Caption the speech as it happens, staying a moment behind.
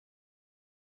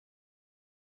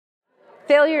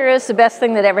Failure is the best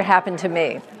thing that ever happened to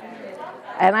me.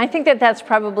 And I think that that's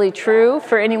probably true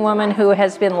for any woman who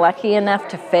has been lucky enough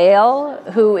to fail,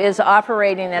 who is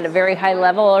operating at a very high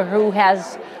level, or who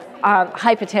has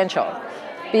high potential.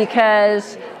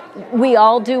 Because we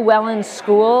all do well in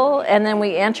school, and then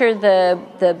we enter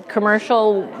the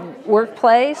commercial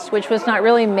workplace, which was not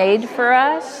really made for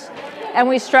us. And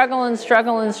we struggle and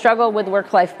struggle and struggle with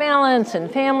work-life balance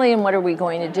and family, and what are we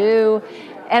going to do?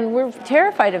 And we're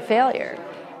terrified of failure.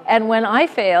 And when I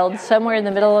failed somewhere in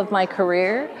the middle of my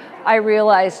career, I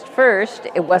realized first,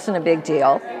 it wasn't a big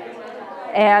deal.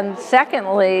 And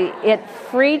secondly, it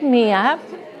freed me up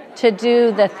to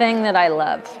do the thing that I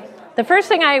love. The first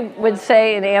thing I would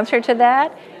say in answer to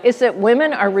that is that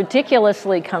women are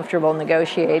ridiculously comfortable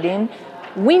negotiating.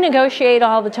 We negotiate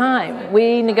all the time.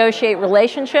 We negotiate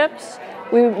relationships,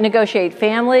 we negotiate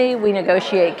family, we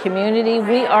negotiate community.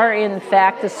 We are, in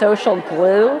fact, the social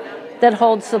glue that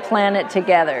holds the planet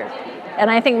together.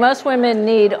 And I think most women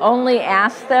need only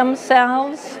ask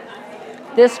themselves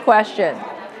this question: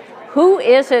 who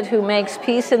is it who makes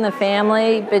peace in the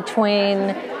family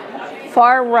between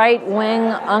far right-wing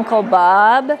Uncle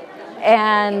Bob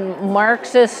and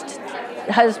Marxist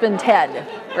husband Ted,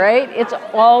 right? It's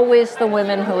always the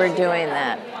women who are doing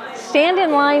that. Stand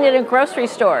in line at a grocery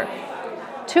store.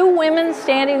 Two women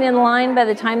standing in line by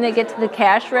the time they get to the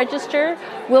cash register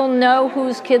will know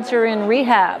whose kids are in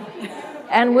rehab,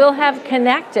 and will have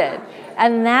connected.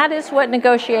 And that is what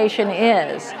negotiation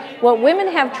is. What women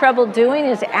have trouble doing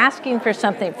is asking for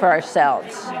something for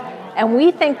ourselves. And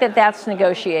we think that that's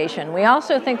negotiation. We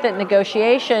also think that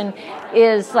negotiation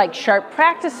is like sharp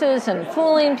practices and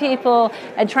fooling people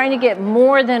and trying to get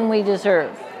more than we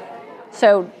deserve.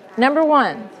 So, number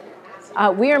one,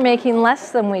 we are making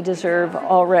less than we deserve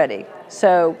already.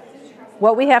 So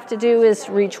what we have to do is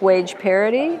reach wage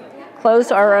parity,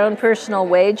 close our own personal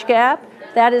wage gap.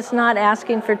 That is not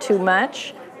asking for too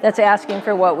much. That's asking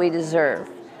for what we deserve.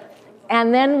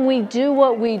 And then we do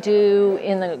what we do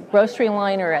in the grocery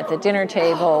line or at the dinner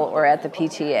table or at the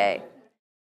PTA.